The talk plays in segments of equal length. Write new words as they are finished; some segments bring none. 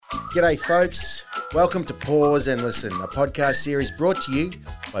G'day folks, welcome to Pause and Listen, a podcast series brought to you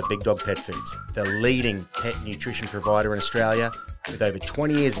by Big Dog Pet Foods, the leading pet nutrition provider in Australia with over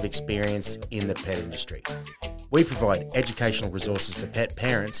 20 years of experience in the pet industry. We provide educational resources for pet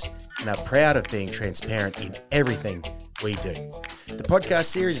parents and are proud of being transparent in everything we do. The podcast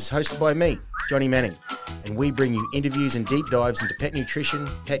series is hosted by me, Johnny Manning, and we bring you interviews and deep dives into pet nutrition,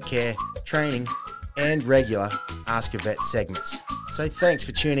 pet care, training, and regular Ask a Vet segments. So thanks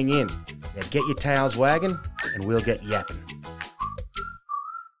for tuning in. Now get your tails wagging and we'll get yapping.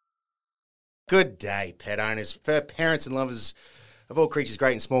 Good day, pet owners, fur parents and lovers of all creatures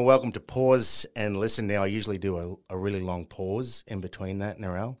great and small. Welcome to Pause and Listen. Now, I usually do a really long pause in between that,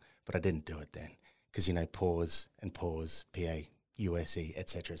 Narelle, but I didn't do it then because, you know, pause and pause, P-A-U-S-E,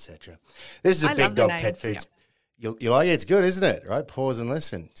 etc., etc. This is a Big Dog Pet Foods. Yep. You like it? It's good, isn't it? Right? Pause and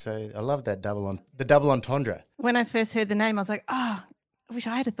listen. So I love that double entendre. When I first heard the name, I was like, oh, I wish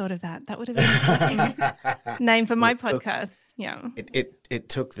I had thought of that. That would have been an interesting name for my podcast. Yeah. It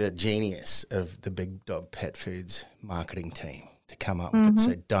took the genius of the Big Dog Pet Foods marketing team to come up with it.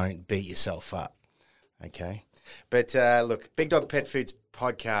 So don't beat yourself up. Okay. But look, Big Dog Pet Foods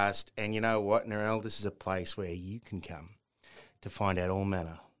podcast. And you know what, Narelle? This is a place where you can come to find out all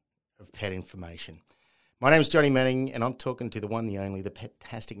manner of pet information. My name is Johnny Manning, and I'm talking to the one, the only, the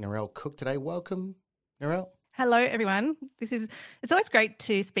fantastic Narelle Cooke today. Welcome, Narelle. Hello, everyone. It's always great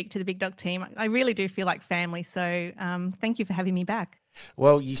to speak to the Big Dog team. I really do feel like family, so thank you for having me back.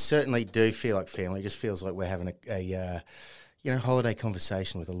 Well, you certainly do feel like family. It just feels like we're having a holiday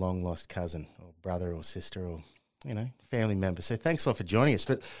conversation with a long-lost cousin or brother or sister or, you know, family member. So thanks a lot for joining us.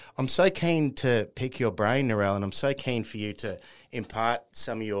 But I'm so keen to pick your brain, Narelle, and I'm so keen for you to impart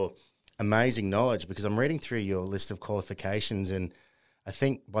some of your amazing knowledge, because I'm reading through your list of qualifications and I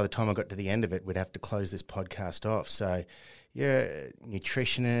think by the time I got to the end of it, we'd have to close this podcast off. So you're a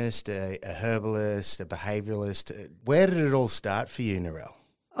nutritionist, a herbalist, a behaviouralist. Where did it all start for you, Narelle?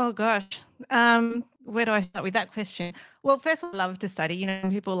 Oh, gosh. Where do I start with that question? Well, first, I love to study. You know,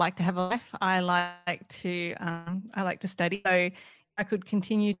 people like to have a life. I like to study. So I could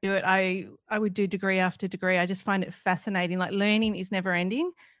continue to do it. I would do degree after degree. I just find it fascinating. Like, learning is never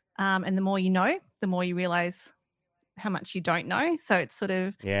ending. And the more you know, the more you realize how much you don't know. So it's sort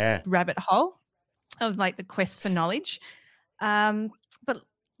of rabbit hole of like the quest for knowledge. But,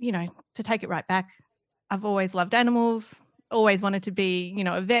 you know, to take it right back, I've always loved animals, always wanted to be, you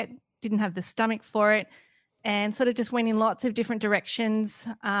know, a vet, didn't have the stomach for it, and sort of just went in lots of different directions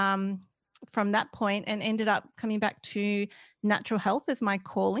from that point and ended up coming back to natural health as my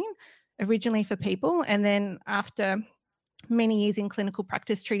calling, originally for people. And then after many years in clinical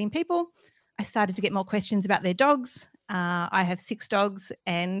practice treating people, I started to get more questions about their dogs. I have 6 dogs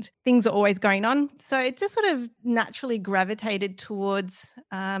and things are always going on. So it just sort of naturally gravitated towards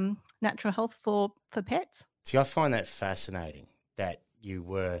natural health for pets. See, I find that fascinating that you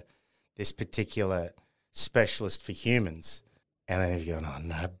were this particular specialist for humans and then you're going, oh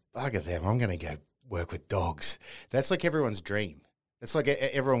no, bugger them, I'm going to go work with dogs. That's like everyone's dream. It's like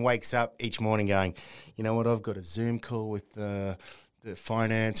everyone wakes up each morning going, you know what, I've got a Zoom call with the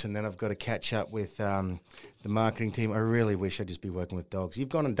finance and then I've got to catch up with the marketing team. I really wish I'd just be working with dogs. You've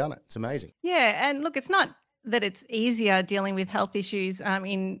gone and done it. It's amazing. Yeah, and look, it's not that it's easier dealing with health issues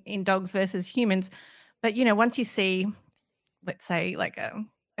in dogs versus humans, but, you know, once you see, let's say, like a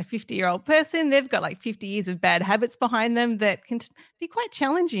 50-year-old person, they've got like 50 years of bad habits behind them that can be quite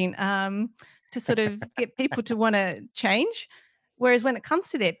challenging to sort of get people to want to change. Whereas when it comes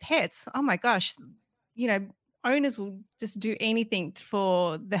to their pets, oh my gosh, you know, owners will just do anything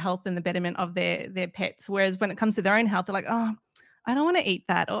for the health and the betterment of their pets. Whereas when it comes to their own health, they're like, oh, I don't want to eat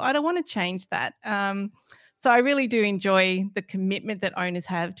that or I don't want to change that. So I really do enjoy the commitment that owners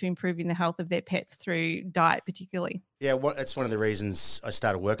have to improving the health of their pets through diet particularly. Yeah, that's one of the reasons I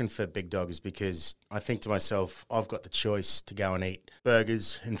started working for Big Dog is because I think to myself, I've got the choice to go and eat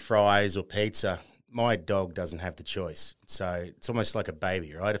burgers and fries or pizza. My dog doesn't have the choice. So it's almost like a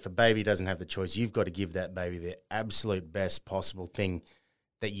baby, right? If a baby doesn't have the choice, you've got to give that baby the absolute best possible thing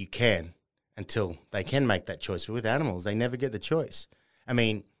that you can until they can make that choice. But with animals, they never get the choice. I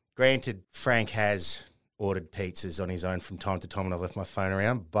mean, granted, Frank has ordered pizzas on his own from time to time and I've left my phone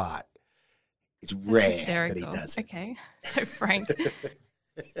around, but it's rare that he does it. Okay, so Frank.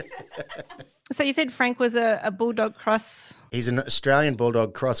 So you said Frank was a bulldog cross? He's an Australian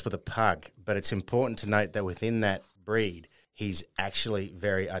bulldog cross with a pug, but it's important to note that within that breed, he's actually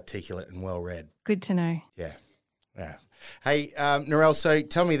very articulate and well-read. Good to know. Yeah. Hey, Narelle, so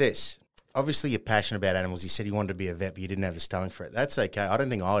tell me this. Obviously, you're passionate about animals. You said you wanted to be a vet, but you didn't have the stomach for it. That's okay. I don't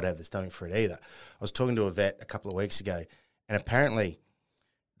think I would have the stomach for it either. I was talking to a vet a couple of weeks ago, and apparently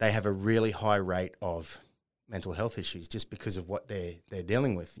they have a really high rate of mental health issues just because of what they're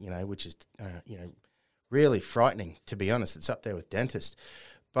dealing with, which is, really frightening, to be honest. It's up there with dentists.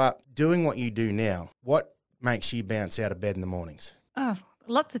 But doing what you do now, what makes you bounce out of bed in the mornings? Oh,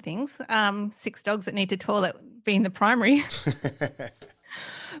 lots of things. 6 dogs that need to toilet being the primary.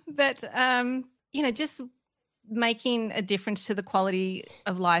 But, just making a difference to the quality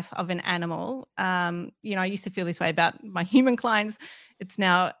of life of an animal. I used to feel this way about my human clients. It's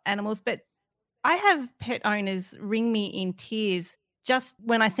now animals. But I have pet owners ring me in tears just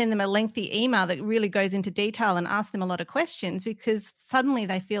when I send them a lengthy email that really goes into detail and ask them a lot of questions, because suddenly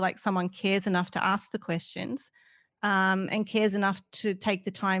they feel like someone cares enough to ask the questions, and cares enough to take the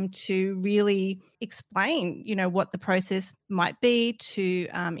time to really explain, what the process might be to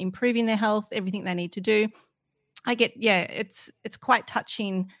improving their health, everything they need to do. It's quite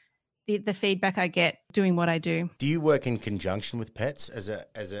touching, the feedback I get doing what I do. Do you work in conjunction with pets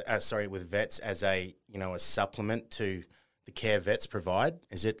with vets as a supplement to the care vets provide?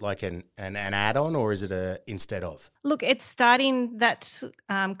 Is it like an add-on, or is it a instead of? Look, it's starting, that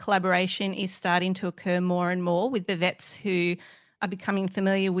collaboration is starting to occur more and more with the vets who are becoming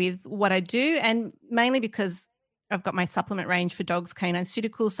familiar with what I do, and mainly because I've got my supplement range for dogs, canine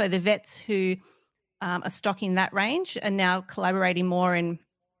pharmaceuticals. So the vets who are stocking that range are now collaborating more and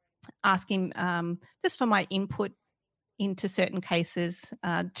asking just for my input into certain cases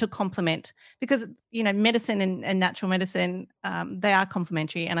to complement, because medicine and natural medicine, they are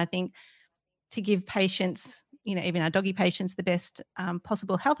complementary, and I think to give patients, even our doggy patients, the best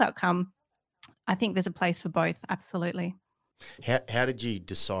possible health outcome, I think there's a place for both. Absolutely. How did you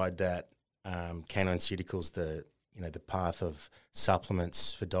decide that canine pharmaceuticals, the path of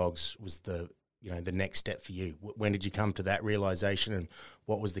supplements for dogs, was the next step for you? When did you come to that realization, and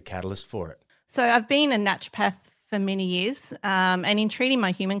what was the catalyst for it? So I've been a naturopath for many years, and in treating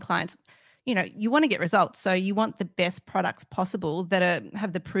my human clients, you want to get results. So you want the best products possible that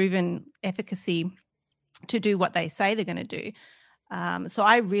have the proven efficacy to do what they say they're going to do. So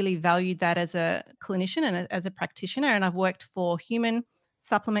I really valued that as a clinician and as a practitioner, and I've worked for human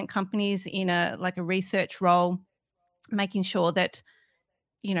supplement companies in a research role, making sure that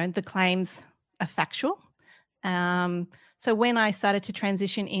the claims are factual. So when I started to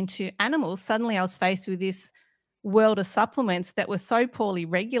transition into animals, suddenly I was faced with this world of supplements that were so poorly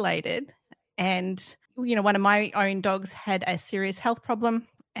regulated. And, one of my own dogs had a serious health problem,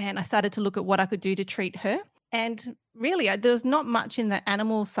 and I started to look at what I could do to treat her. And really, there was not much in the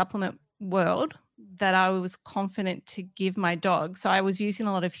animal supplement world that I was confident to give my dog. So I was using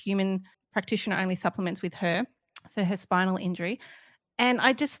a lot of human practitioner only supplements with her for her spinal injury. And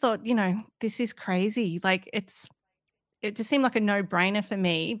I just thought, this is crazy. It just seemed like a no-brainer for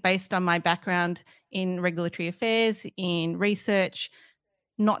me based on my background in regulatory affairs, in research,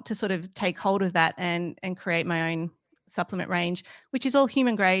 not to sort of take hold of that and create my own supplement range, which is all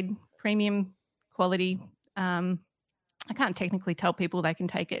human grade, premium quality. I can't technically tell people they can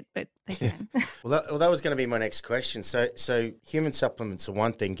take it, but they can. Well, that was going to be my next question. So human supplements are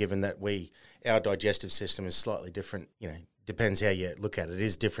one thing, given that our digestive system is slightly different, depends how you look at it. It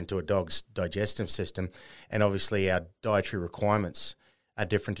is different to a dog's digestive system, and obviously our dietary requirements are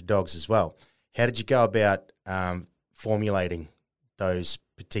different to dogs as well. How did you go about formulating those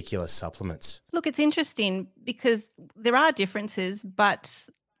particular supplements? Look, it's interesting because there are differences, but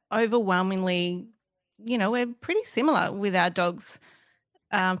overwhelmingly, we're pretty similar with our dogs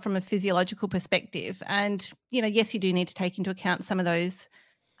from a physiological perspective. And, yes, you do need to take into account some of those,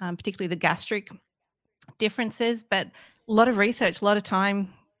 particularly the gastric differences, but a lot of research, a lot of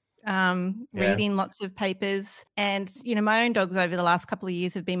time reading lots of papers. And, my own dogs over the last couple of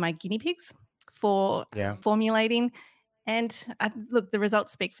years have been my guinea pigs for formulating. And look, the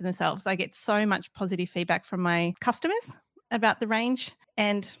results speak for themselves. I get so much positive feedback from my customers about the range.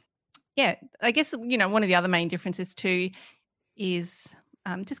 And yeah, I guess, one of the other main differences too is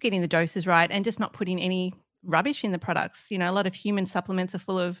just getting the doses right and just not putting any rubbish in the products. A lot of human supplements are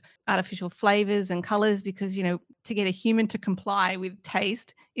full of artificial flavors and colors because, to get a human to comply with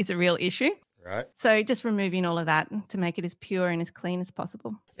taste is a real issue. Right. So just removing all of that to make it as pure and as clean as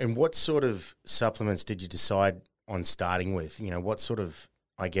possible. And what sort of supplements did you decide on starting with? What sort of,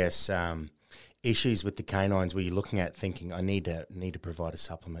 I guess, issues with the canines were you looking at thinking, I need to provide a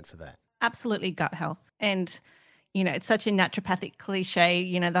supplement for that? Absolutely gut health. And, it's such a naturopathic cliche,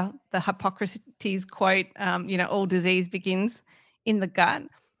 the Hippocrates quote, all disease begins in the gut.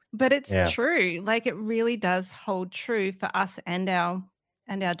 But it's true. It really does hold true for us and our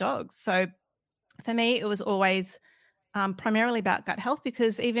dogs. So for me, it was always primarily about gut health,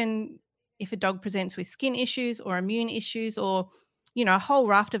 because even if a dog presents with skin issues or immune issues or a whole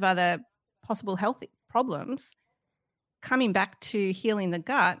raft of other possible health problems, coming back to healing the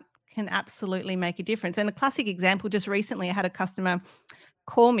gut can absolutely make a difference. And a classic example, just recently, I had a customer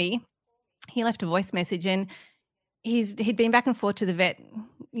call me. He left a voice message, and he'd been back and forth to the vet,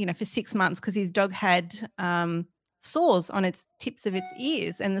 for 6 months because his dog had sores on its tips of its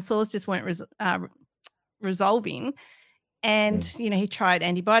ears, and the sores just weren't resolving. And he tried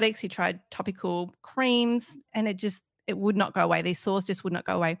antibiotics, he tried topical creams, and it would not go away. These sores just would not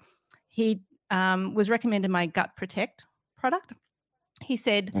go away. He was recommended my Gut Protect product. He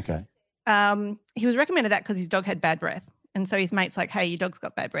said, Okay. he was recommended that because his dog had bad breath. And so his mate's like, hey, your dog's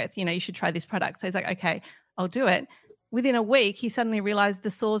got bad breath. You should try this product. So he's like, okay, I'll do it. Within a week, he suddenly realized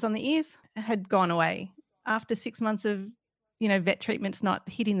the sores on the ears had gone away after 6 months of, vet treatments not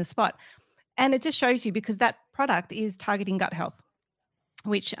hitting the spot. And it just shows you, because that product is targeting gut health,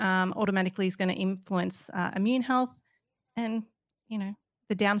 which automatically is going to influence immune health and,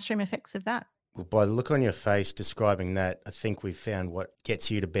 the downstream effects of that. Well, by the look on your face describing that, I think we've found what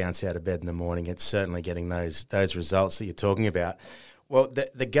gets you to bounce out of bed in the morning. It's certainly getting those results that you're talking about. Well,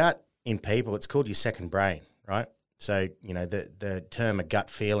 the gut in people, it's called your second brain, right? So, the term a gut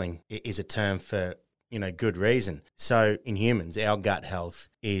feeling is a term for, good reason. So in humans, our gut health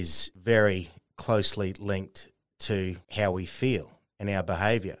is very closely linked to how we feel and our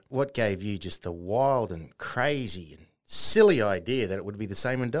behaviour. What gave you just the wild and crazy and silly idea that it would be the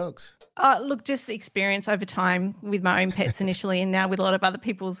same in dogs? Look, just experience over time with my own pets initially, and now with a lot of other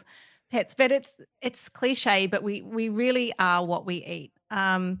people's pets. But it's cliche, but we really are what we eat.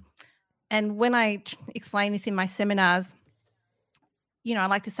 And when I explain this in my seminars, I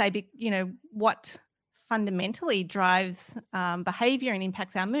like to say, what fundamentally drives behavior and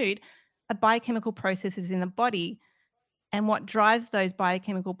impacts our mood are biochemical processes in the body. And what drives those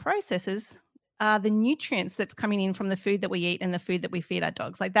biochemical processes are the nutrients that's coming in from the food that we eat and the food that we feed our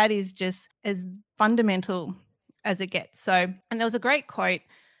dogs. Like, that is just as fundamental as it gets. So, and there was a great quote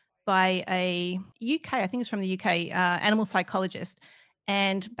by a I think it's from the UK, animal psychologist.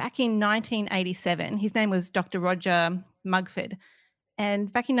 And back in 1987, his name was Dr. Roger Mugford.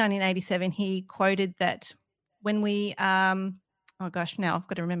 And back in 1987, he quoted that when we, oh gosh, now I've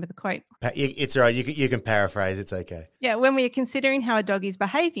got to remember the quote. It's all right. You can paraphrase. It's okay. Yeah, when we are considering how a dog is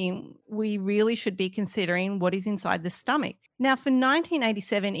behaving, we really should be considering what is inside the stomach. Now, for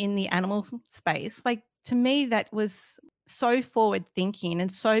 1987 in the animal space, like, to me, that was so forward thinking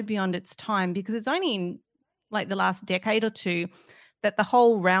and so beyond its time, because it's only in like the last decade or two that the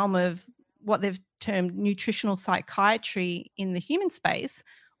whole realm of what they've termed nutritional psychiatry in the human space,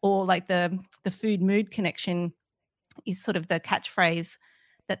 or like the food mood connection, is sort of the catchphrase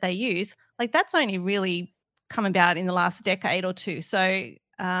that they use. Like, that's only really come about in the last decade or two. So I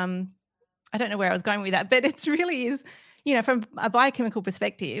don't know where I was going with that, but it really is, from a biochemical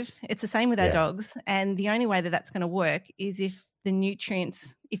perspective, it's the same with our dogs. And the only way that that's going to work is if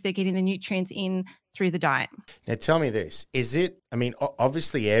they're getting the nutrients in through the diet. Now, tell me this.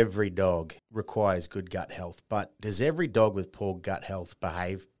 Obviously every dog requires good gut health, but does every dog with poor gut health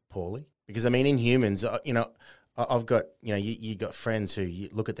behave poorly? Because, in humans, I've got, you got friends who you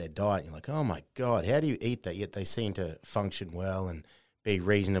look at their diet and you're like, oh my God, how do you eat that? Yet they seem to function well and be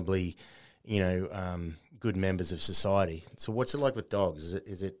reasonably, good members of society. So what's it like with dogs?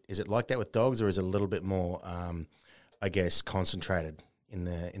 Is it like that with dogs, or is it a little bit more, concentrated in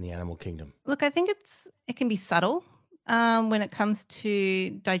the animal kingdom? Look, I think it can be subtle when it comes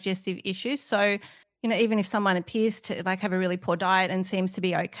to digestive issues. So, even if someone appears to have a really poor diet and seems to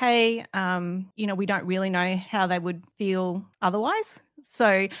be okay, we don't really know how they would feel otherwise. So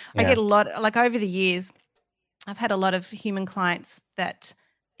I get a lot, over the years, I've had a lot of human clients that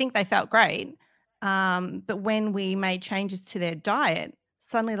think they felt great, but when we made changes to their diet,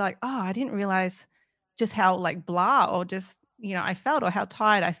 suddenly I didn't realize just how blah or just, I felt, or how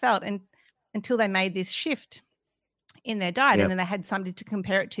tired I felt, and until they made this shift in their diet, and then they had something to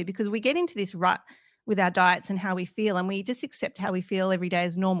compare it to, because we get into this rut with our diets and how we feel, and we just accept how we feel every day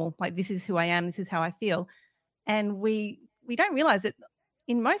as normal. Like, this is who I am, this is how I feel. And we don't realize that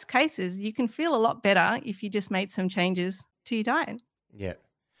in most cases you can feel a lot better if you just made some changes to your diet. Yeah.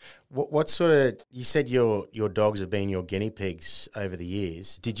 What sort of, you said your dogs have been your guinea pigs over the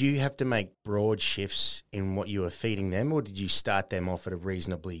years. Did you have to make broad shifts in what you were feeding them, or did you start them off at a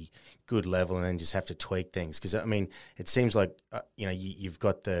reasonably good level and then just have to tweak things? Because, it seems like, you've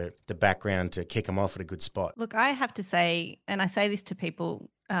got the background to kick them off at a good spot. Look, I have to say, and I say this to people,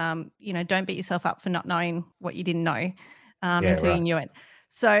 don't beat yourself up for not knowing what you didn't know until you knew it.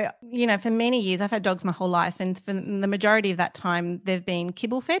 So, for many years, I've had dogs my whole life, and for the majority of that time, they've been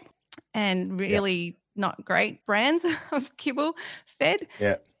kibble fed and really not great brands of kibble fed.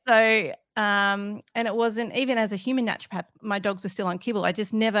 Yeah. So, and it wasn't even as a human naturopath, my dogs were still on kibble. I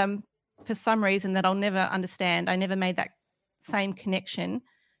just never, for some reason that I'll never understand, I never made that same connection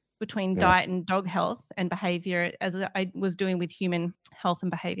between Yeah. diet and dog health and behavior as I was doing with human health and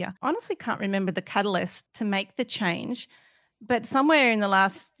behavior. Honestly, can't remember the catalyst to make the change, but somewhere in the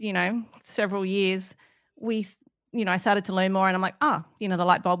last, several years, I started to learn more and I'm like, the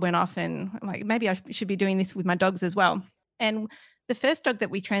light bulb went off and I'm like, maybe I should be doing this with my dogs as well. And the first dog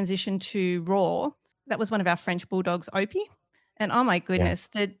that we transitioned to raw, that was one of our French bulldogs, Opie. And oh my Yeah. goodness,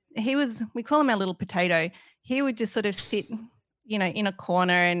 we call him our little potato. He would just sort of sit, in a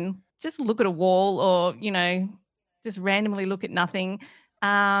corner and just look at a wall or, just randomly look at nothing.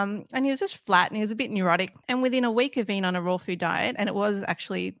 And he was just flat and he was a bit neurotic. And within a week of being on a raw food diet, and it was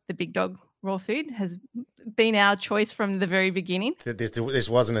actually the Big Dog raw food has been our choice from the very beginning. This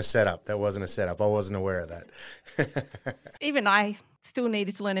wasn't a setup. That wasn't a setup. I wasn't aware of that. Even I still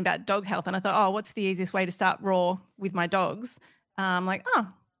needed to learn about dog health. And I thought, what's the easiest way to start raw with my dogs?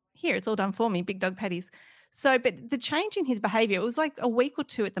 Here, it's all done for me, Big Dog patties. So, but the change in his behavior, it was like a week or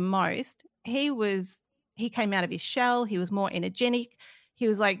two at the most. He came out of his shell. He was more energetic. He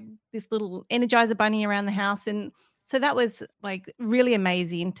was like this little energizer bunny around the house. And so that was like really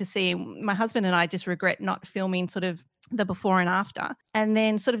amazing to see. My husband and I just regret not filming sort of the before and after. And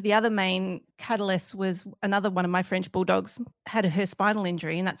then sort of the other main catalyst was another one of my French bulldogs had her spinal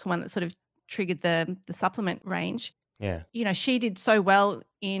injury. And that's the one that sort of triggered the supplement range. Yeah. She did so well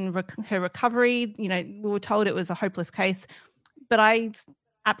in her recovery. We were told it was a hopeless case, but I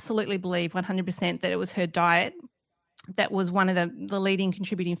absolutely believe 100% that it was her diet that was one of the leading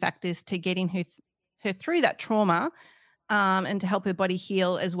contributing factors to getting her through that trauma and to help her body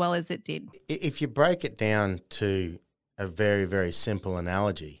heal as well as it did. If you break it down to a very, very simple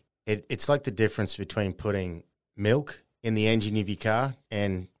analogy, it's like the difference between putting milk in the engine of your car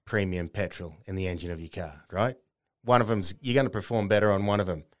and premium petrol in the engine of your car, right? One of them's, you're going to perform better on one of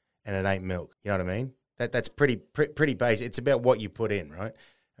them, and it ain't milk. You know what I mean? That's pretty basic. It's about what you put in, right?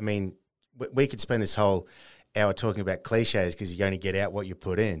 I mean, we could spend this whole hour talking about cliches because you only get out what you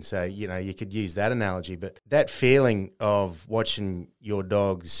put in. So, you could use that analogy. But that feeling of watching your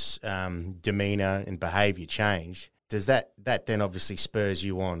dog's demeanour and behaviour change, does that then obviously spurs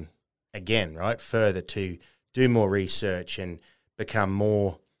you on again, right, further to do more research and become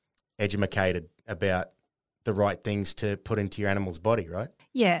more educated about the right things to put into your animal's body, right?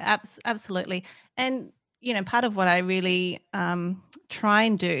 Yeah, absolutely. And, part of what I really try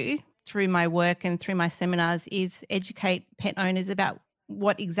and do through my work and through my seminars is educate pet owners about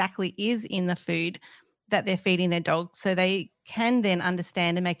what exactly is in the food that they're feeding their dog so they can then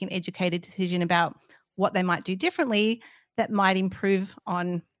understand and make an educated decision about what they might do differently that might improve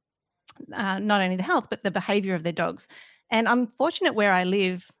on not only the health but the behavior of their dogs. And I'm fortunate where I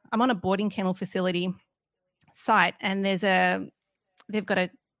live. I'm on a boarding kennel facility site, and they've got a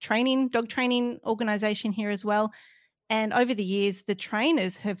dog training organization here as well. And over the years, the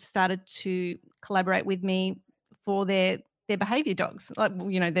trainers have started to collaborate with me for their behavior dogs, like,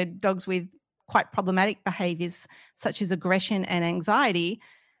 their dogs with quite problematic behaviors such as aggression and anxiety,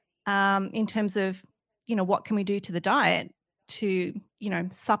 in terms of, what can we do to the diet to,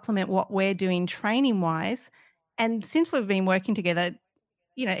 supplement what we're doing training wise. And since we've been working together,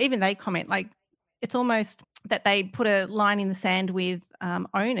 even they comment like it's almost that they put a line in the sand with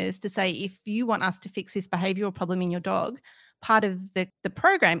owners to say, if you want us to fix this behavioral problem in your dog, part of the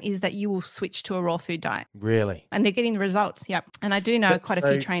program is that you will switch to a raw food diet. Really? And they're getting the results. Yep. And I do know quite a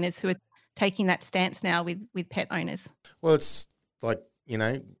few trainers who are taking that stance now with pet owners. Well, it's like,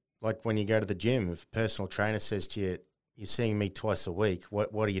 like when you go to the gym, if a personal trainer says to you, you're seeing me twice a week,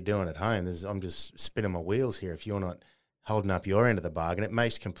 what are you doing at home? I'm just spinning my wheels here if you're not holding up your end of the bargain. It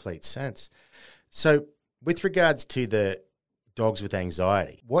makes complete sense. So with regards to the dogs with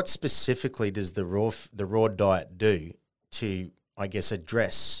anxiety, what specifically does the raw diet do to, I guess,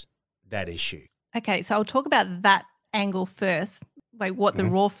 address that issue? Okay, so I'll talk about that angle first, like what the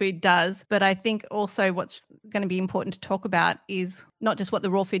raw food does. But I think also what's going to be important to talk about is not just what the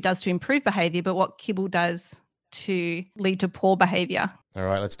raw food does to improve behavior, but what kibble does to lead to poor behavior. All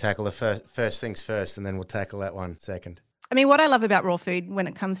right, let's tackle the first things first, and then we'll tackle that one second. I mean, what I love about raw food when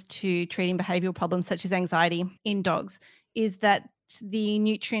it comes to treating behavioral problems such as anxiety in dogs is that the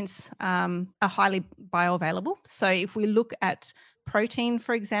nutrients are highly bioavailable. So if we look at protein,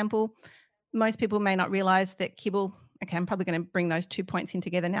 for example, most people may not realize that kibble, okay, I'm probably going to bring those 2 points in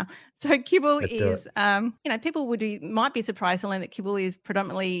together now. So kibble is, people might be surprised to learn that kibble is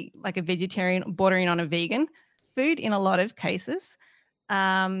predominantly like a vegetarian, bordering on a vegan food in a lot of cases.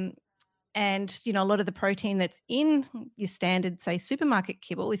 And, a lot of the protein that's in your standard, say, supermarket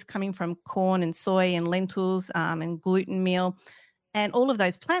kibble is coming from corn and soy and lentils and gluten meal. And all of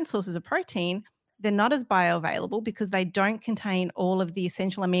those plant sources of protein, they're not as bioavailable because they don't contain all of the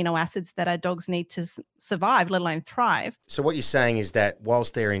essential amino acids that our dogs need to survive, let alone thrive. So what you're saying is that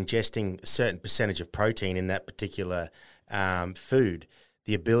whilst they're ingesting a certain percentage of protein in that particular food,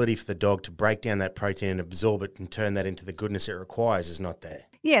 the ability for the dog to break down that protein and absorb it and turn that into the goodness it requires is not there.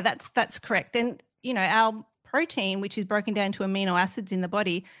 Yeah, that's correct. And, our protein, which is broken down to amino acids in the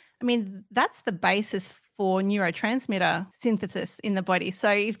body, I mean, that's the basis for neurotransmitter synthesis in the body.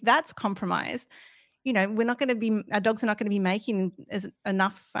 So if that's compromised, our dogs are not going to be making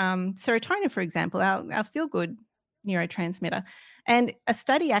enough serotonin, for example, our feel-good neurotransmitter. And a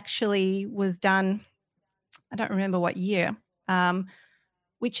study actually was done, I don't remember what year,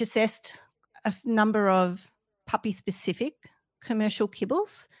 which assessed a number of puppy-specific commercial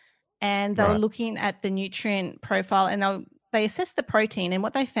kibbles, and they were looking at the nutrient profile, and they assessed the protein. And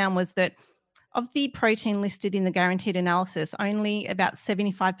what they found was that of the protein listed in the guaranteed analysis, only about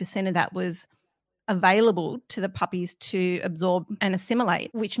 75% of that was available to the puppies to absorb and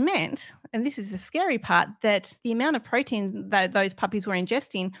assimilate, which meant, and this is the scary part, that the amount of protein that those puppies were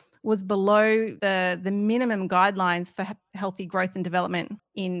ingesting was below the minimum guidelines for healthy growth and development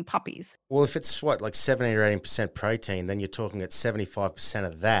in puppies. Well, if it's like 17 or 18% protein, then you're talking at 75%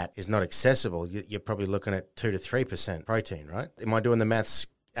 of that is not accessible. You're probably looking at 2 to 3% protein, right? Am I doing the maths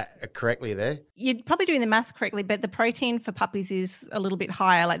correctly there? You're probably doing the maths correctly, but the protein for puppies is a little bit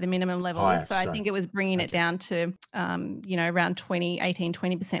higher, like the minimum level. Higher, so I think it was bringing it down to, around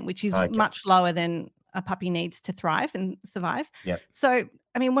 20%, which is much lower than a puppy needs to thrive and survive. Yep. So,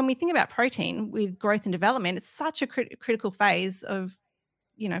 I mean, when we think about protein with growth and development, it's such a critical phase of,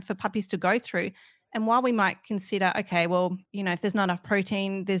 for puppies to go through. And while we might consider, okay, well, if there's not enough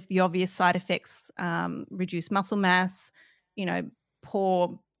protein, there's the obvious side effects, reduced muscle mass,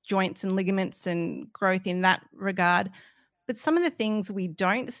 poor joints and ligaments and growth in that regard. But some of the things we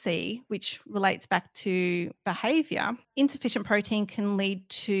don't see, which relates back to behavior, insufficient protein can lead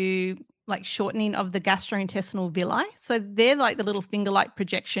to like shortening of the gastrointestinal villi. So they're like the little finger-like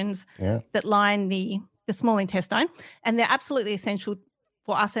projections that line the small intestine, and they're absolutely essential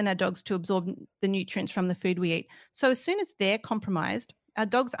for us and our dogs to absorb the nutrients from the food we eat. So as soon as they're compromised, our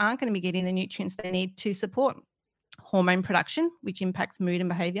dogs aren't going to be getting the nutrients they need to support hormone production, which impacts mood and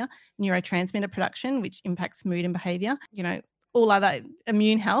behavior, neurotransmitter production, which impacts mood and behavior, all other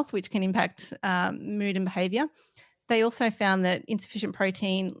immune health, which can impact mood and behavior. They also found that insufficient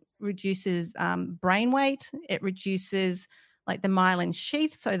protein reduces brain weight. It reduces like the myelin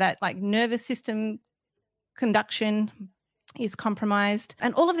sheath, so that like nervous system conduction is compromised.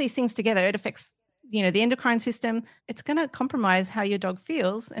 And all of these things together, it affects the endocrine system. It's going to compromise how your dog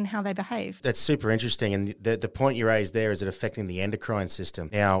feels and how they behave. That's super interesting. And the point you raised there is it affecting the endocrine system.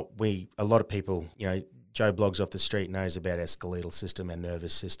 Now, a lot of people, Joe Blogs off the street knows about our skeletal system, our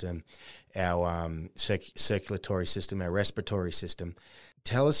nervous system, our circulatory system, our respiratory system.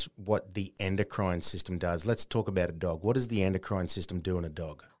 Tell us what the endocrine system does. Let's talk about a dog. What does the endocrine system do in a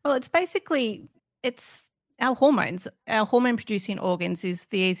dog? Well, it's our hormones. Our hormone-producing organs is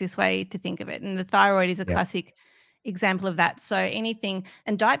the easiest way to think of it. And the thyroid is a classic example of that. So and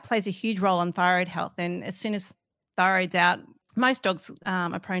diet plays a huge role in thyroid health. And as soon as thyroid's out, most dogs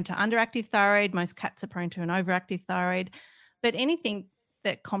are prone to underactive thyroid. Most cats are prone to an overactive thyroid. But anything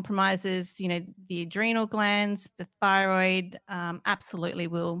that compromises, the adrenal glands, the thyroid, absolutely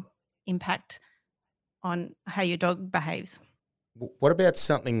will impact on how your dog behaves. What about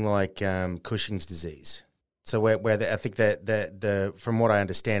something like Cushing's disease? So where I think that from what I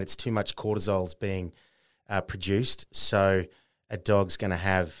understand, it's too much cortisol is being produced. So a dog's going to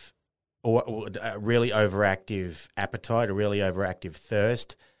have a really overactive appetite, a really overactive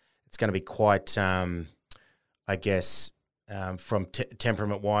thirst. It's going to be quite, from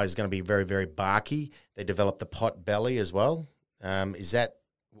temperament-wise, going to be very, very barky. They develop the pot belly as well. Is that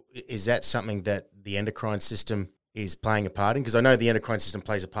something that the endocrine system is playing a part in? Because I know the endocrine system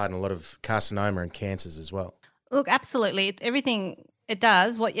plays a part in a lot of carcinoma and cancers as well. Look, absolutely. Everything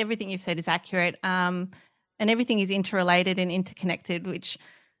you've said is accurate. And everything is interrelated and interconnected, which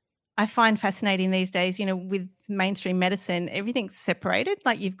I find fascinating these days. With mainstream medicine, everything's separated.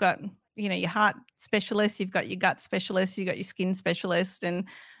 Like you've got, your heart specialist, you've got your gut specialist, you've got your skin specialist. And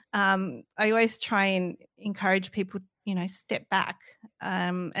I always try and encourage people, step back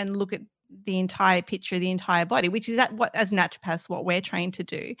and look at the entire picture, the entire body, which is as naturopaths, what we're trained to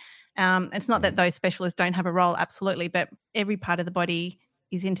do. It's not that those specialists don't have a role, absolutely, but every part of the body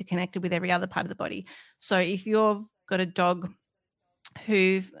is interconnected with every other part of the body. So if you've got a dog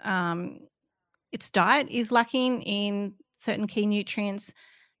who its diet is lacking in certain key nutrients,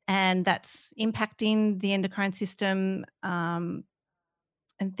 and that's impacting the endocrine system, and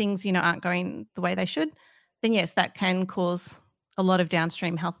things, aren't going the way they should, then yes, that can cause a lot of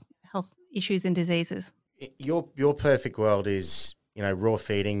downstream health issues and diseases. Your perfect world is, raw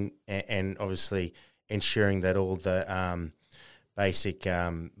feeding and obviously ensuring that all the basic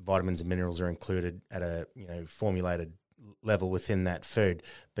vitamins and minerals are included at a formulated level within that food.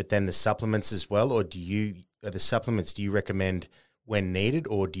 But then the supplements as well, or do you recommend when needed,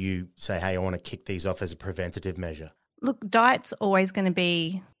 or do you say, hey, I want to kick these off as a preventative measure? Look, diet's always going to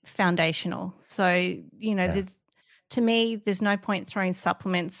be foundational. So, Yeah. to me, there's no point throwing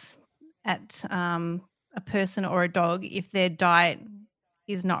supplements at a person or a dog if their diet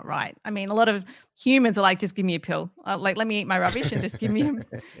is not right. I mean, a lot of humans are like, just give me a pill. Like, let me eat my rubbish and just give me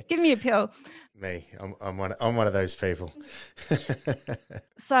a pill. Me, I'm one of those people.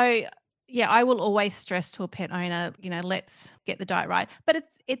 So, yeah, I will always stress to a pet owner, let's get the diet right. But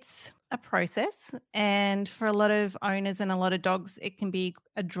it's a process, and for a lot of owners and a lot of dogs, it can be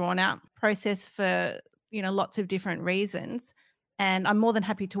a drawn out process for lots of different reasons. And I'm more than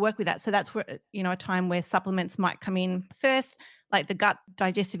happy to work with that. So that's where a time where supplements might come in first, like the gut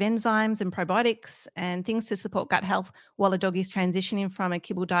digestive enzymes and probiotics and things to support gut health, while a dog is transitioning from a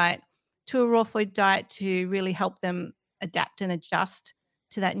kibble diet to a raw food diet to really help them adapt and adjust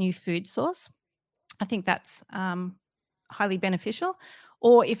to that new food source. I think that's highly beneficial.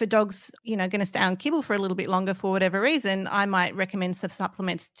 Or if a dog's, going to stay on kibble for a little bit longer for whatever reason, I might recommend some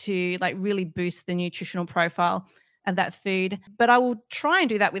supplements to like really boost the nutritional profile of that food. But I will try and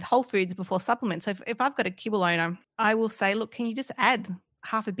do that with whole foods before supplements. So if I've got a kibble owner, I will say, look, can you just add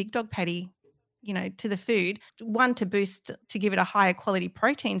half a big dog patty, to the food, one to boost, to give it a higher quality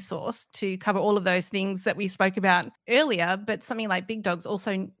protein source to cover all of those things that we spoke about earlier, but something like big dogs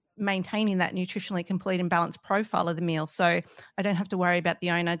also maintaining that nutritionally complete and balanced profile of the meal. So I don't have to worry about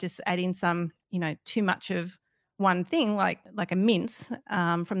the owner just adding some, too much of one thing, like a mince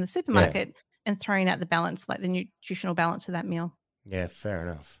from the supermarket, and throwing out the balance, like the nutritional balance of that meal. Yeah, fair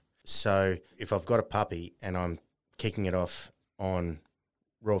enough. So if I've got a puppy and I'm kicking it off on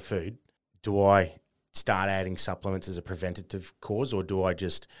raw food, do I start adding supplements as a preventative cause, or do I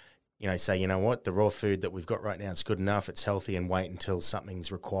just, say, you know what, the raw food that we've got right now is good enough, it's healthy, and wait until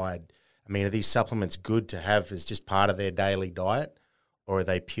something's required? I mean, are these supplements good to have as just part of their daily diet, or are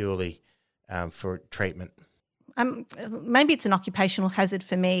they purely for treatment? Maybe it's an occupational hazard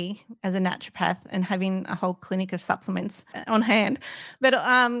for me as a naturopath and having a whole clinic of supplements on hand. But,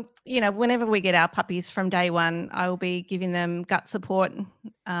 whenever we get our puppies from day one, I will be giving them gut support.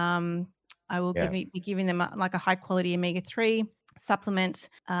 I will be giving them like a high quality omega-3 supplement.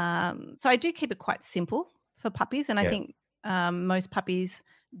 So I do keep it quite simple for puppies. And I think most puppies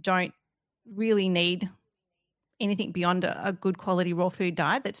don't really need anything beyond a good quality raw food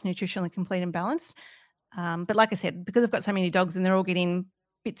diet that's nutritionally complete and balanced. But like I said, because I've got so many dogs and they're all getting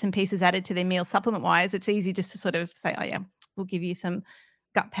bits and pieces added to their meal supplement wise, it's easy just to sort of say, oh yeah, we'll give you some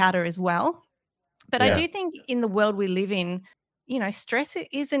gut powder as well. But I do think in the world we live in, stress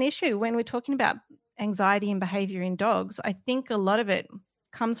is an issue when we're talking about anxiety and behavior in dogs. I think a lot of it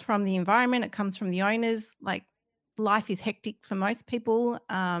comes from the environment. It comes from the owners. Like, life is hectic for most people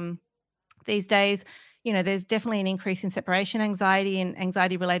these days. There's definitely an increase in separation anxiety and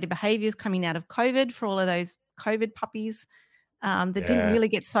anxiety-related behaviors coming out of COVID for all of those COVID puppies that didn't really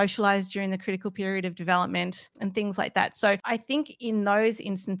get socialized during the critical period of development and things like that. So I think in those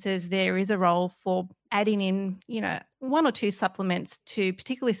instances, there is a role for adding in, one or two supplements to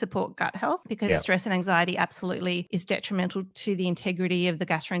particularly support gut health, because stress and anxiety absolutely is detrimental to the integrity of the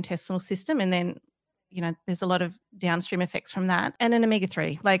gastrointestinal system. And then there's a lot of downstream effects from that. And an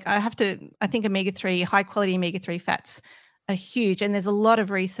omega-3, I think omega-3, high quality omega-3 fats are huge. And there's a lot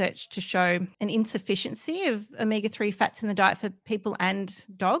of research to show an insufficiency of omega-3 fats in the diet for people and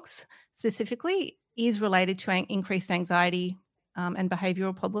dogs specifically is related to increased anxiety and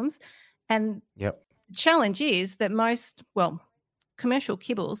behavioral problems. And the challenge is that commercial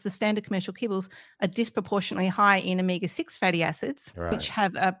kibbles, the standard commercial kibbles, are disproportionately high in omega-6 fatty acids, which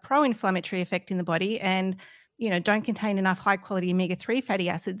have a pro-inflammatory effect in the body, and don't contain enough high-quality omega-3 fatty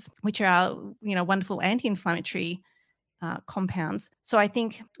acids, which are wonderful anti-inflammatory compounds. So I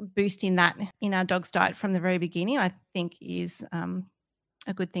think boosting that in our dog's diet from the very beginning, I think, is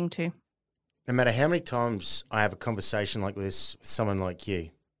a good thing too. No matter how many times I have a conversation like this with someone like you,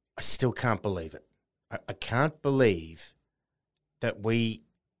 I still can't believe it. I can't believe that we,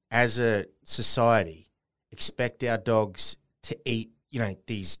 as a society, expect our dogs to eat,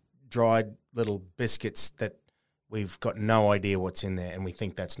 these dried little biscuits that we've got no idea what's in there and we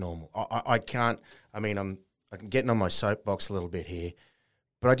think that's normal. I can't, I'm getting on my soapbox a little bit here,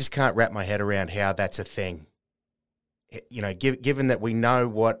 but I just can't wrap my head around how that's a thing. You know, given that we know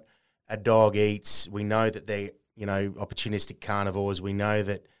what a dog eats, we know that they, you know, opportunistic carnivores, we know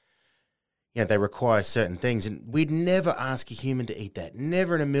that, you know, they require certain things, and we'd never ask a human to eat that,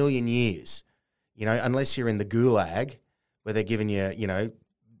 never in a million years, you know, unless you're in the gulag where they're giving you, you know,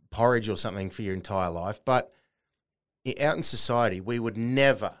 porridge or something for your entire life. But out in society, we would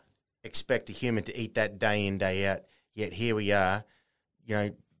never expect a human to eat that day in, day out, yet here we are,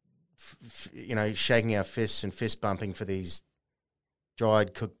 you know, shaking our fists and fist bumping for these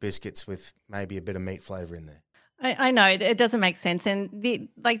dried cooked biscuits with maybe a bit of meat flavour in there. I know it doesn't make sense, and the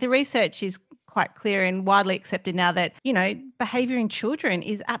research is quite clear and widely accepted now that, you know, behaviour in children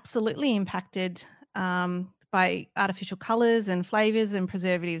is absolutely impacted by artificial colours and flavours and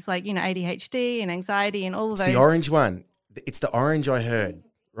preservatives, like, you know, ADHD and anxiety and all of those. It's the orange one. It's the orange, I heard,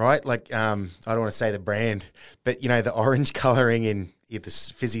 right? Like, I don't want to say the brand, but, you know, the orange colouring in either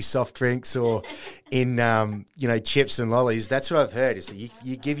fizzy soft drinks or in, you know, chips and lollies. That's what I've heard. Is that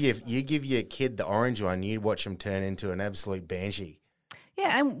you give your kid the orange one, you watch them turn into an absolute banshee.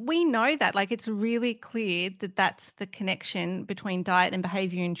 Yeah, and we know that, like, it's really clear that that's the connection between diet and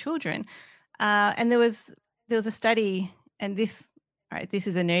behaviour in children. And there was a study, and this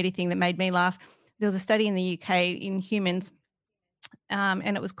is a nerdy thing that made me laugh. There was a study in the UK in humans,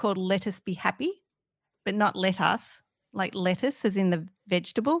 and it was called Let Us Be Happy, but not let us, like lettuce as in the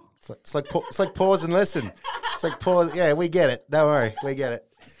vegetable. It's like pause and listen. It's like pause. Yeah, we get it. Don't worry, we get it.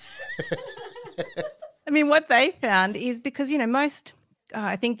 I mean, what they found is because, you know, most,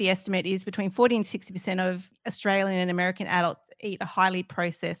 I think the estimate is between 40 and 60% of Australian and American adults eat a highly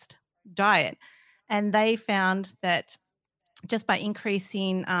processed diet. And they found that just by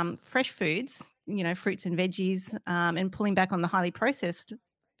increasing fresh foods, you know, fruits and veggies, and pulling back on the highly processed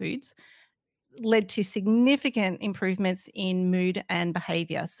foods, led to significant improvements in mood and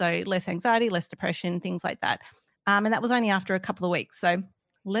behaviour. So less anxiety, less depression, things like that. And that was only after a couple of weeks. So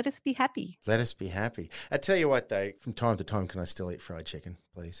let us be happy. Let us be happy. I tell you what, though, from time to time, can I still eat fried chicken,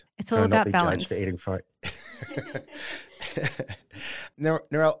 please? It's all about balance. For eating fried. Now,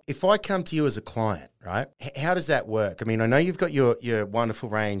 Narelle, if I come to you as a client, right, how does that work? I mean, I know you've got your wonderful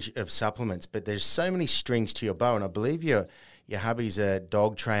range of supplements, but there's so many strings to your bow, and I believe your hubby's a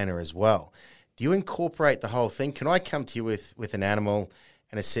dog trainer as well. Do you incorporate the whole thing? Can I come to you with an animal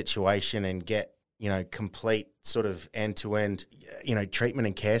and a situation and get, you know, complete sort of end-to-end, you know, treatment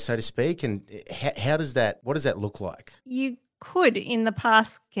and care, so to speak? And what does that look like? You could, in the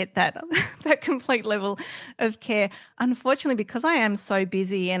past, get that complete level of care. Unfortunately, because I am so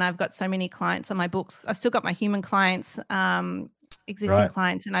busy and I've got so many clients on my books, I've still got my human clients, existing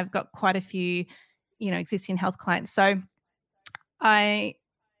clients, and I've got quite a few, you know, existing health clients. So I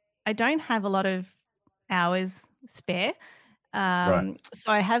don't have a lot of hours spare.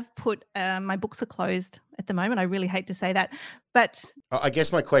 So I have put, my books are closed at the moment. I really hate to say that, but I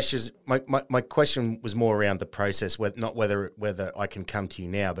guess my question was more around the process, not whether I can come to you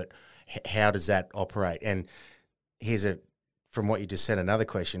now, but how does that operate? And here's from what you just said, another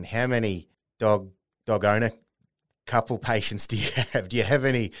question: how many dog owner couple patients do you have? Do you have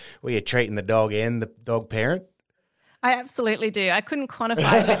any where you're treating the dog and the dog parent? I absolutely do. I couldn't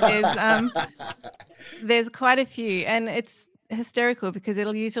quantify, but there's quite a few, and it's hysterical because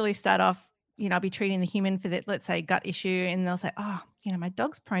it'll usually start off, you know, I'll be treating the human for that, let's say, gut issue, and they'll say, oh, you know, my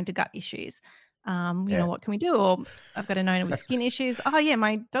dog's prone to gut issues. You know, what can we do? Or I've got a known with skin issues. Oh yeah,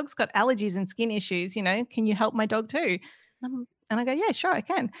 my dog's got allergies and skin issues. You know, can you help my dog too? And I go, yeah, sure, I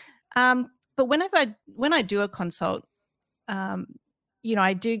can. But when I do a consult, you know,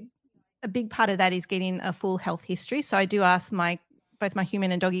 I do. A big part of that is getting a full health history. So I do ask both my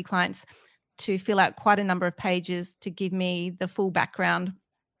human and doggy clients to fill out quite a number of pages to give me the full background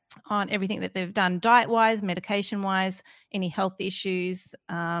on everything that they've done, diet-wise, medication-wise, any health issues,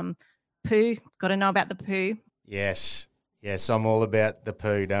 poo. Got to know about the poo. Yes, I'm all about the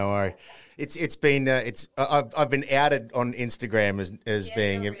poo. Don't worry. It's been I've been outed on Instagram as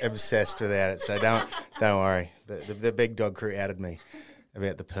being obsessed without it. So don't worry. The big dog crew outed me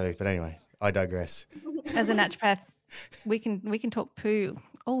about the poo, but anyway, I digress. As a naturopath, we can talk poo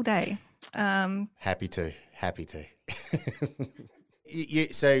all day. Happy to.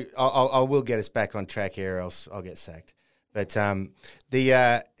 So I will get us back on track here, or else I'll get sacked. But so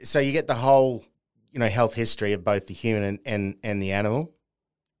you get the whole, you know, health history of both the human and the animal,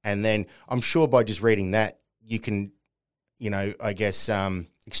 and then I'm sure by just reading that you can, you know, I guess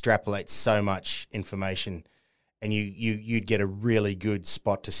extrapolate so much information. And you'd get a really good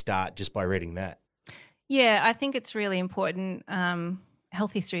spot to start just by reading that. Yeah, I think it's really important.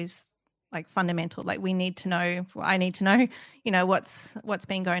 Health history is like fundamental. Like we need to know, well, I need to know, what's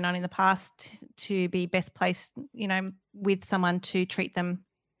been going on in the past to be best placed, with someone to treat them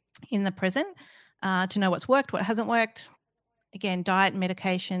in the present, to know what's worked, what hasn't worked. Again, diet,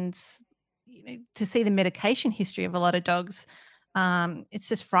 medications, to see the medication history of a lot of dogs. It's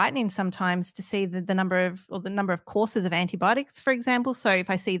just frightening sometimes to see the number of courses of antibiotics, for example. So if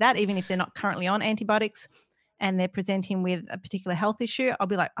I see that, even if they're not currently on antibiotics and they're presenting with a particular health issue, I'll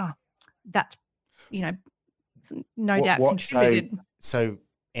be like, oh, that's, you know, no doubt What contributed. so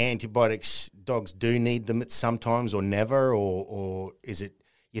antibiotics, dogs do need them at sometimes or never, or is it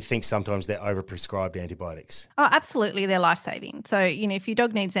you think sometimes they're overprescribed antibiotics? Oh, absolutely, they're life-saving. So, if your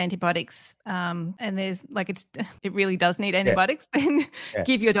dog needs antibiotics, and there's like it really does need antibiotics, then Yeah.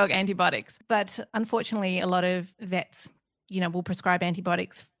 give your dog antibiotics. But unfortunately, a lot of vets, will prescribe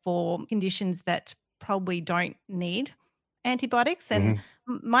antibiotics for conditions that probably don't need antibiotics. And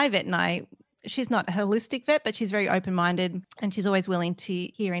my vet and I, she's not a holistic vet, but she's very open-minded and she's always willing to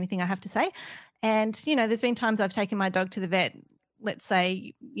hear anything I have to say. And, there's been times I've taken my dog to the vet, let's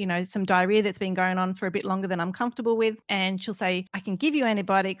say, some diarrhea that's been going on for a bit longer than I'm comfortable with. And she'll say, I can give you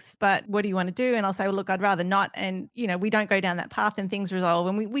antibiotics, but what do you want to do? And I'll say, well, look, I'd rather not. And, we don't go down that path and things resolve.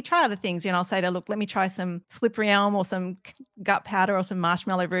 And we try other things. I'll say to her, look, let me try some slippery elm or some gut powder or some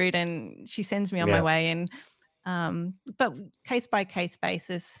marshmallow root. And she sends me on my way. And, but case by case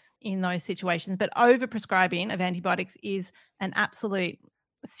basis in those situations. But overprescribing of antibiotics is an absolute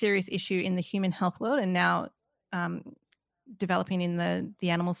serious issue in the human health world. And now, developing in the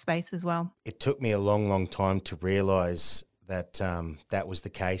animal space as well. It took me a long, long time to realise that that was the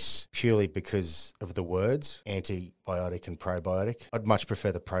case purely because of the words antibiotic and probiotic. I'd much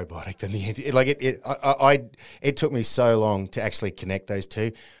prefer the probiotic than the anti. Like it took me so long to actually connect those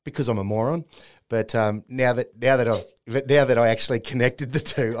two because I'm a moron. But now that I actually connected the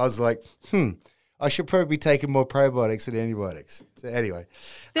two, I was like, I should probably be taking more probiotics than antibiotics. So anyway.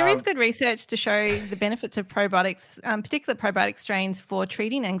 There is good research to show the benefits of probiotics, particular probiotic strains for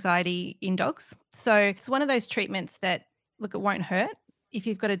treating anxiety in dogs. So it's one of those treatments that, look, it won't hurt. If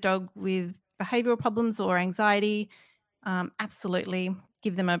you've got a dog with behavioural problems or anxiety, absolutely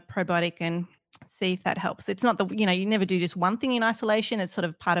give them a probiotic and see if that helps. It's not you never do just one thing in isolation. It's sort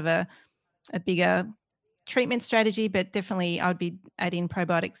of part of a bigger treatment strategy, but definitely I would be adding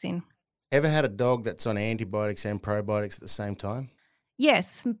probiotics in. Ever had a dog that's on antibiotics and probiotics at the same time?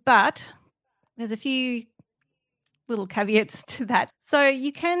 Yes, but there's a few little caveats to that. So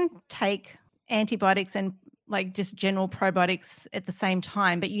you can take antibiotics and like just general probiotics at the same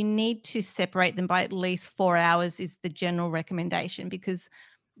time, but you need to separate them by at least 4 hours is the general recommendation because,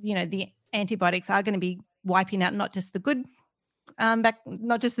 the antibiotics are going to be wiping out not just the good,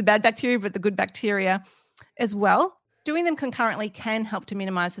 not just the bad bacteria, but the good bacteria as well. Doing them concurrently can help to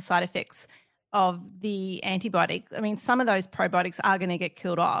minimize the side effects of the antibiotics. I mean, some of those probiotics are going to get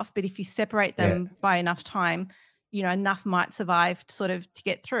killed off, but if you separate them by enough time, enough might survive to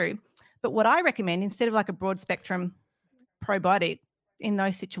get through. But what I recommend, instead of like a broad spectrum probiotic in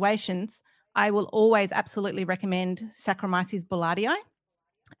those situations, I will always absolutely recommend Saccharomyces boulardii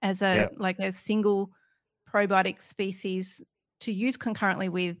as a single probiotic species to use concurrently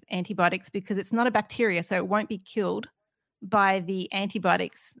with antibiotics because it's not a bacteria, so it won't be killed by the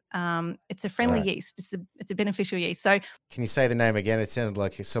antibiotics. It's a friendly yeast. It's a beneficial yeast. So, can you say the name again? It sounded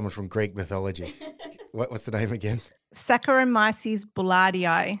like someone from Greek mythology. What's the name again? Saccharomyces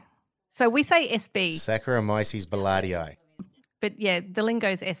boulardii. So we say SB. Saccharomyces boulardii. But yeah, the lingo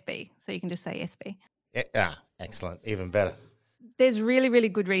is SB, so you can just say SB. Excellent. Even better. There's really, really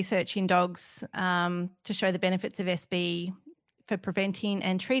good research in dogs to show the benefits of SB for preventing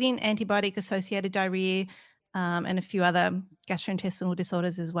and treating antibiotic-associated diarrhea and a few other gastrointestinal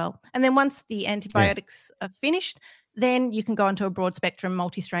disorders as well. And then once the antibiotics are finished, then you can go into a broad-spectrum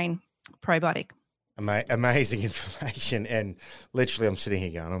multi-strain probiotic. Amazing information. And literally I'm sitting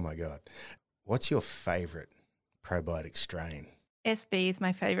here going, oh, my God. What's your favourite probiotic strain? SB is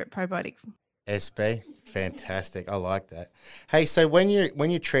my favourite probiotic. SB? Fantastic. I like that. Hey, so when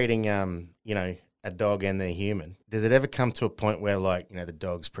you're treating, a dog and the human, does it ever come to a point where, like, the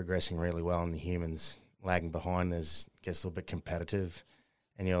dog's progressing really well and the human's lagging behind, gets a little bit competitive,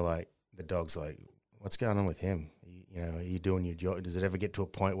 and you're like, the dog's like, what's going on with him? Are you doing your job? Does it ever get to a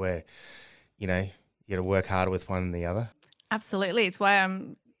point where, you got to work harder with one than the other? Absolutely. It's why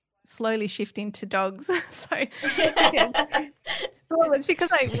I'm slowly shifting to dogs. So well, it's because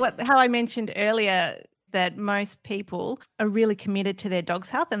how I mentioned earlier that most people are really committed to their dog's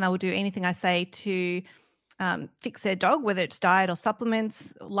health and they will do anything I say to fix their dog, whether it's diet or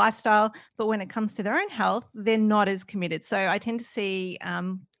supplements, lifestyle. But when it comes to their own health, they're not as committed. So I tend to see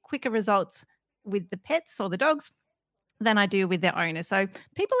quicker results with the pets or the dogs than I do with their owner. So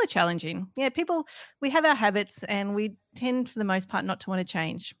people are challenging. Yeah, we have our habits and we tend for the most part not to want to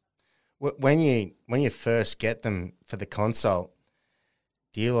change. When you first get them for the consult,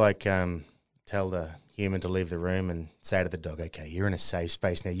 do you tell the human to leave the room and say to the dog, okay, you're in a safe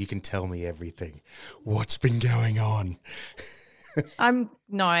space now, you can tell me everything. What's been going on?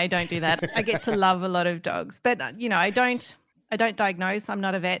 No, I don't do that. I get to love a lot of dogs, but I don't diagnose. I'm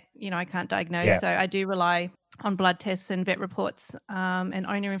not a vet. I can't diagnose. Yeah. So I do rely on blood tests and vet reports and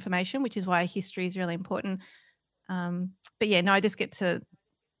owner information, which is why history is really important. But yeah, no, I just get to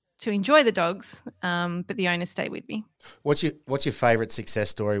enjoy the dogs, but the owners stay with me. What's your favorite success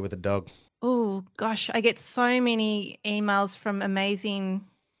story with a dog? Oh gosh, I get so many emails from amazing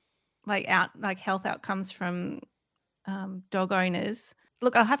health outcomes from dog owners.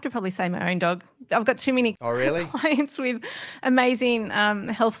 Look, I'll have to probably say my own dog. I've got too many clients with amazing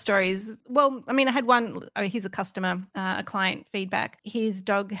health stories. Well, I mean, I had one, he's a customer, a client feedback. His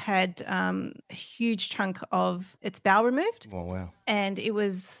dog had a huge chunk of its bowel removed. Oh, wow. And it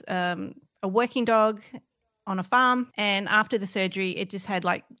was a working dog on a farm. And after the surgery, it just had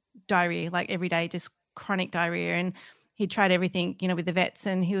diarrhea, every day, just chronic diarrhea. And he tried everything, with the vets,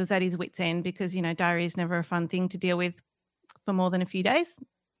 and he was at his wit's end because, diarrhea is never a fun thing to deal with for more than a few days,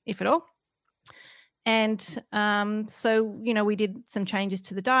 if at all. And so, we did some changes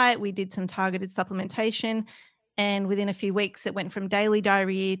to the diet. We did some targeted supplementation. And within a few weeks, it went from daily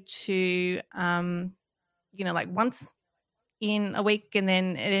diarrhea to, once in a week. And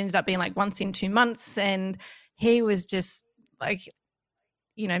then it ended up being once in 2 months. And he was just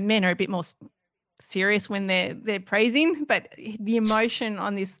men are a bit more serious when they're praising, but the emotion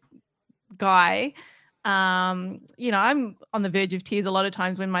on this guy, I'm on the verge of tears a lot of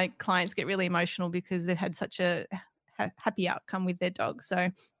times when my clients get really emotional because they've had such a happy outcome with their dog. So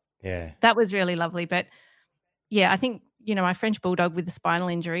yeah, that was really lovely. But yeah, I think, my French bulldog with the spinal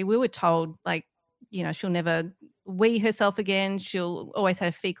injury, we were told she'll never wee herself again. She'll always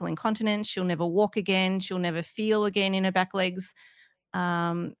have fecal incontinence. She'll never walk again. She'll never feel again in her back legs.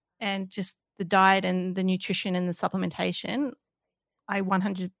 And just the diet and the nutrition and the supplementation, I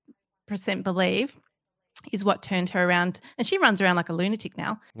 100% believe is what turned her around. And she runs around like a lunatic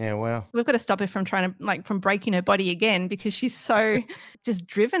now. Yeah, wow. We've got to stop her from trying to from breaking her body again because she's so just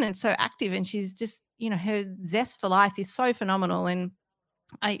driven and so active, and she's just, her zest for life is so phenomenal. And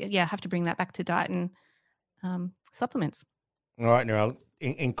I have to bring that back to diet and supplements. All right, Narelle,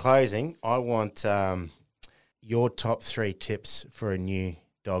 in closing, I want your top 3 tips for a new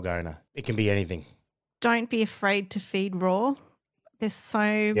dog owner. It can be anything. Don't be afraid to feed raw. There's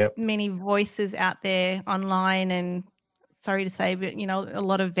so many voices out there online, and sorry to say, but, a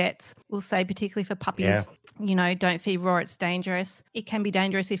lot of vets will say, particularly for puppies, don't feed raw, it's dangerous. It can be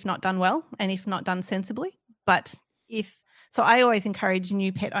dangerous if not done well and if not done sensibly. But so I always encourage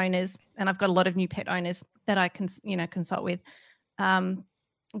new pet owners, and I've got a lot of new pet owners that I can, consult with,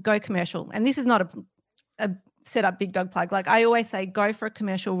 go commercial. And this is not a set up big dog plug. I always say, go for a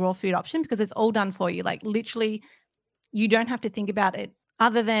commercial raw food option because it's all done for you. Literally, you don't have to think about it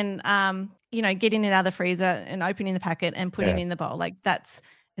other than, getting it out of the freezer and opening the packet and putting it in the bowl. That's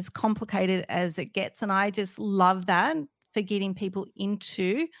as complicated as it gets. And I just love that for getting people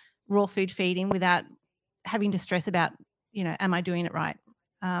into raw food feeding without having to stress about, am I doing it right?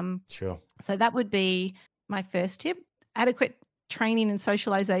 Sure. So that would be my first tip. Adequate training and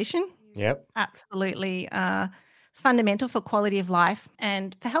socialization. Yep. Absolutely fundamental for quality of life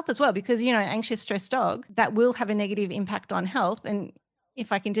and for health as well, because, anxious, stressed dog, that will have a negative impact on health. And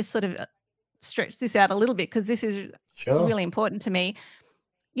if I can just sort of stretch this out a little bit, because this is really important to me,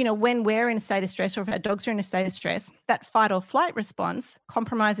 when we're in a state of stress, or if our dogs are in a state of stress, that fight or flight response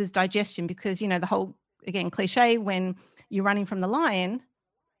compromises digestion because, the whole, again, cliche, when you're running from the lion,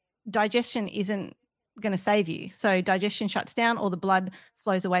 digestion isn't going to save you. So digestion shuts down, or the blood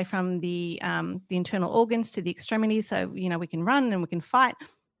flows away from the internal organs to the extremities. So, we can run and we can fight.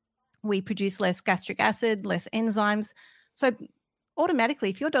 We produce less gastric acid, less enzymes. So automatically,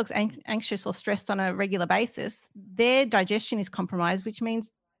 if your dog's anxious or stressed on a regular basis, their digestion is compromised, which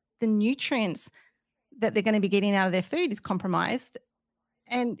means the nutrients that they're going to be getting out of their food is compromised.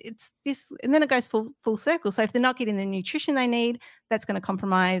 And it's this, and then it goes full circle. So if they're not getting the nutrition they need, that's going to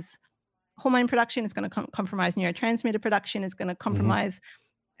compromise hormone production. It's going to compromise neurotransmitter production. It's going to compromise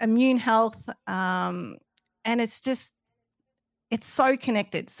immune health. And it's so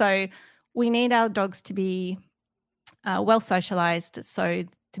connected. So we need our dogs to be well socialized so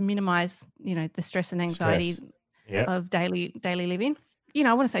to minimize, the stress and anxiety of daily living.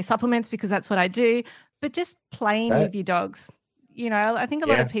 I want to say supplements because that's what I do, but just playing with your dogs. I think a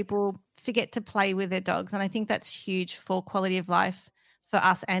lot of people forget to play with their dogs, and I think that's huge for quality of life for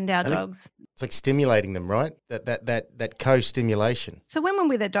us and our dogs. It's like stimulating them, right? That co-stimulation. So when we're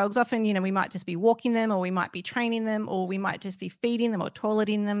with our dogs, often, we might just be walking them, or we might be training them, or we might just be feeding them or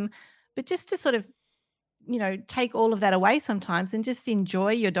toileting them. But just to sort of, take all of that away sometimes and just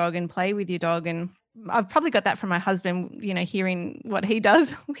enjoy your dog and play with your dog. And I've probably got that from my husband, hearing what he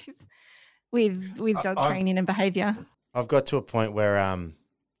does with dog training and behaviour. I've got to a point where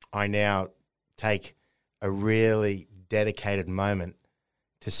I now take a really dedicated moment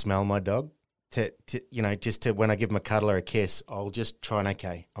to smell my dog. To just to when I give him a cuddle or a kiss, I'll just try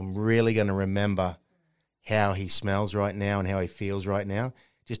and, I'm really going to remember how he smells right now and how he feels right now,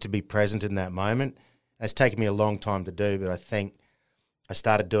 just to be present in that moment. It's taken me a long time to do, but I think I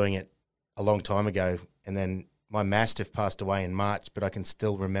started doing it a long time ago, and then my Mastiff passed away in March, but I can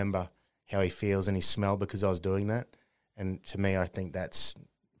still remember how he feels and his smell because I was doing that. And to me, I think that's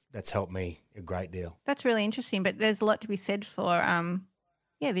helped me a great deal. That's really interesting, but there's a lot to be said for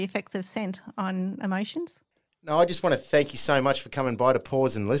the effects of scent on emotions. No, I just want to thank you so much for coming by to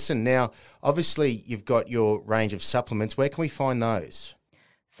Pause and Listen. Now, obviously, you've got your range of supplements. Where can we find those?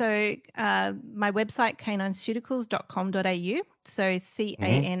 So my website, canineceuticals.com.au. So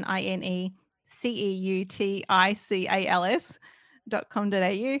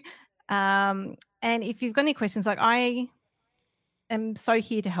CANINECEUTICALS.com.au. And if you've got any questions, I am so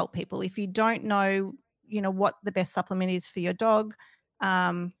here to help people. If you don't know, what the best supplement is for your dog,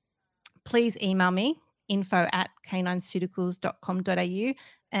 please email me, info@canineceuticals.com.au,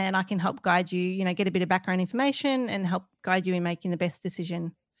 and I can help guide you, get a bit of background information and help guide you in making the best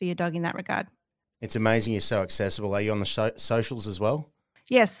decision for your dog in that regard. It's amazing you're so accessible. Are you on the socials as well?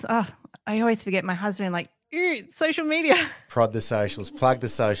 Yes. I always forget my husband, social media. Prod the socials. Plug the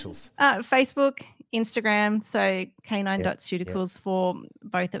socials. Facebook, Instagram, so canine.ceuticals for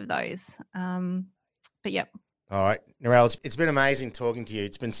both of those. But yep. All right. Narelle, it's been amazing talking to you.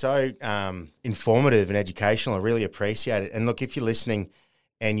 It's been so informative and educational. I really appreciate it. And look, if you're listening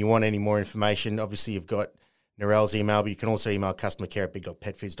and you want any more information, obviously you've got Narelle's email, but you can also email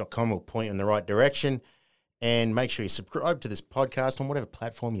customercare@bigdogpetfoods.com. We'll point you in the right direction. And make sure you subscribe to this podcast on whatever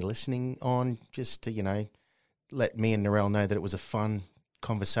platform you're listening on, just to, let me and Narelle know that it was a fun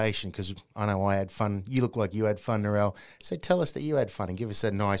conversation, because I know I had fun. You look like you had fun, Narelle. So tell us that you had fun and give us a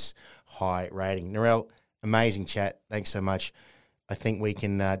nice high rating. Narelle, amazing chat. Thanks so much. I think we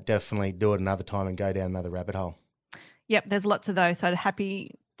can definitely do it another time and go down another rabbit hole. Yep, there's lots of those. So I'm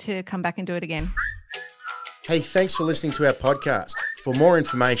happy to come back and do it again. Hey, thanks for listening to our podcast. For more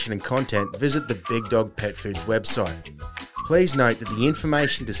information and content, visit the Big Dog Pet Foods website. Please note that the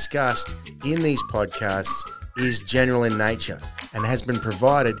information discussed in these podcasts is general in nature and has been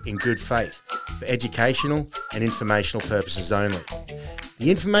provided in good faith for educational and informational purposes only.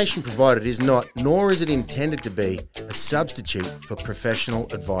 The information provided is not, nor is it intended to be, a substitute for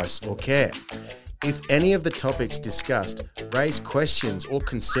professional advice or care. If any of the topics discussed raise questions or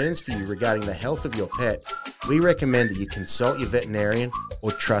concerns for you regarding the health of your pet, we recommend that you consult your veterinarian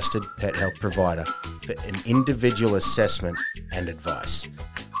or trusted pet health provider for an individual assessment and advice.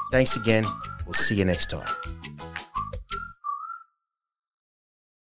 Thanks again. We'll see you next time.